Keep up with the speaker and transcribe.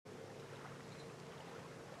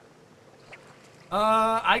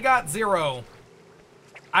I got 0.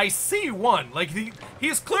 I see 1. Like he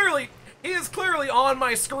is clearly on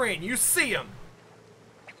my screen. You see him.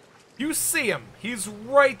 You see him. He's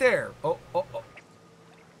right there. Oh.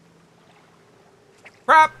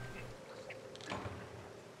 Crap.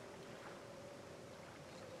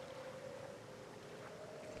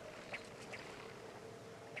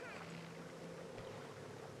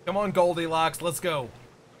 Come on, Goldilocks, let's go.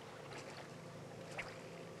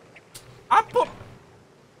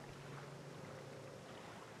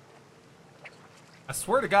 I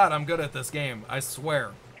swear to God, I'm good at this game. I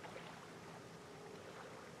swear.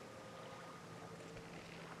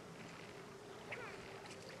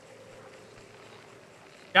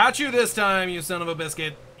 Got you this time, you son of a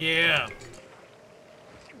biscuit. Yeah.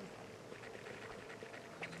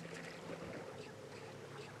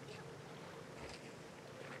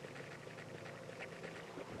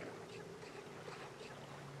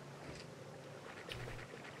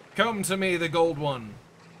 Come to me, the gold one.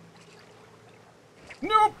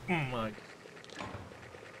 Nope. Oh my.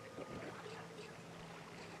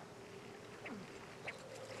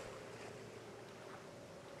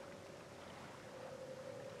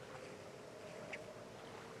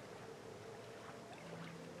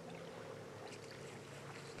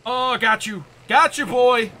 Oh, got you. Got you,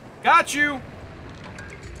 boy. Got you.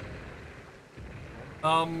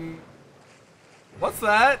 What's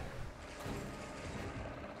that?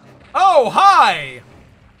 Oh, hi!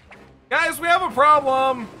 Guys, we have a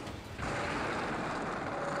problem.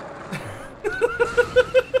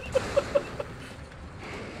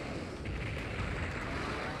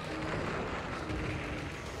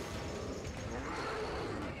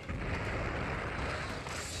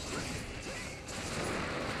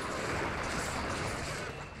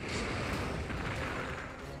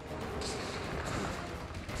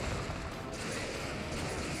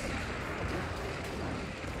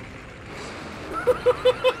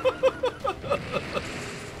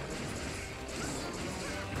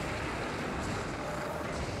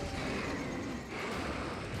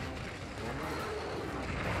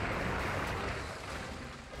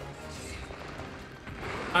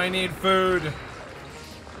 I need food.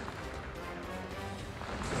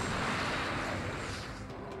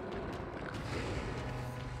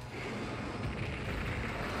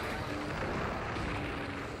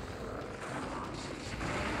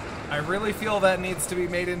 I really feel that needs to be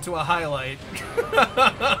made into a highlight.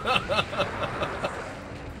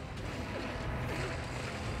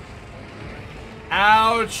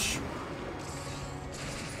 Ouch.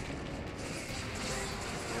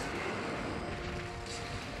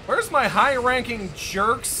 Where's my high-ranking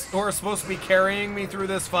jerks who are supposed to be carrying me through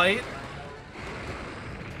this fight?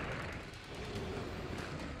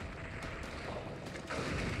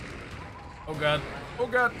 Oh god. Oh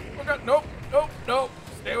god. Oh god. Nope. Nope. Nope.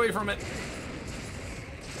 Stay away from it.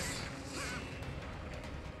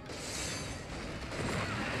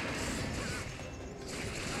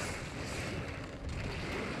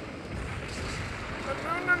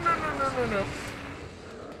 No.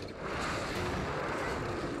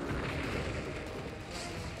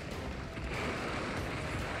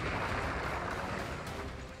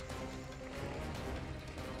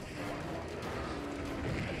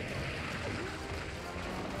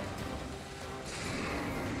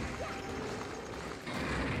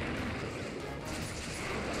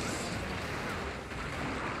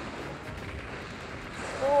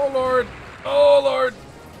 Oh Lord. Oh Lord.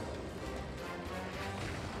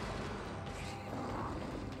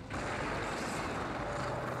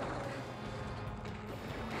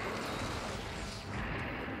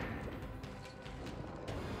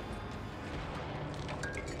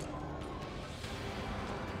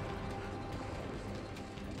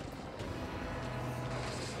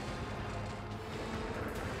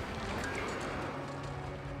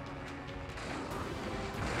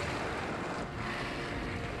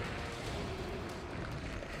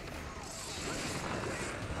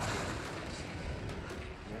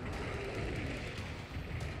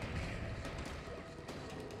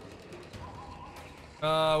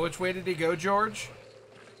 Which way did he go, George?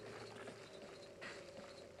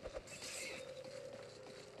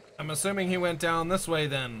 I'm assuming he went down this way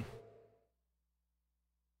then.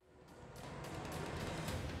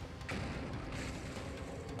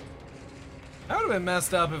 That would have been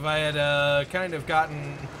messed up if I had kind of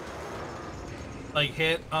gotten like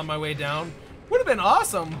hit on my way down. Would have been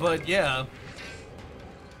awesome, but yeah.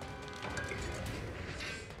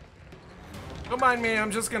 Don't mind me,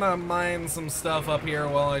 I'm just gonna mine some stuff up here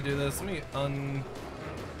while I do this. Let me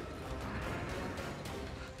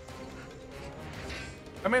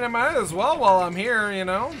I mean, I might as well while I'm here, you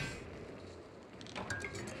know?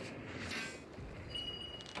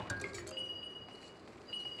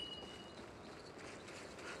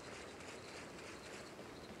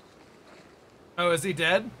 Oh, is he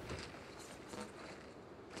dead?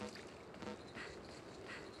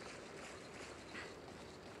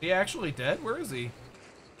 He actually dead? Where is he?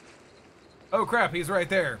 Oh crap, he's right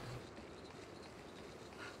there.